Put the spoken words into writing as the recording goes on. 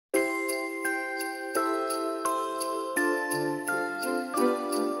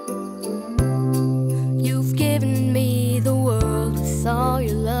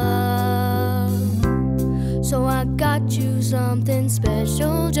something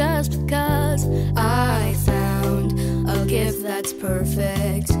special just because I found a gift that's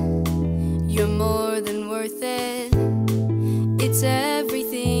perfect. You're more than worth it. It's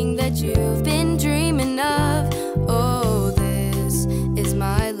everything that you've been dreaming of. Oh, this is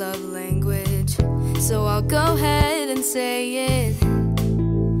my love language, so I'll go ahead and say it,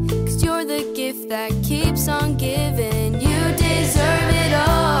 'cause you're the gift that keeps on giving.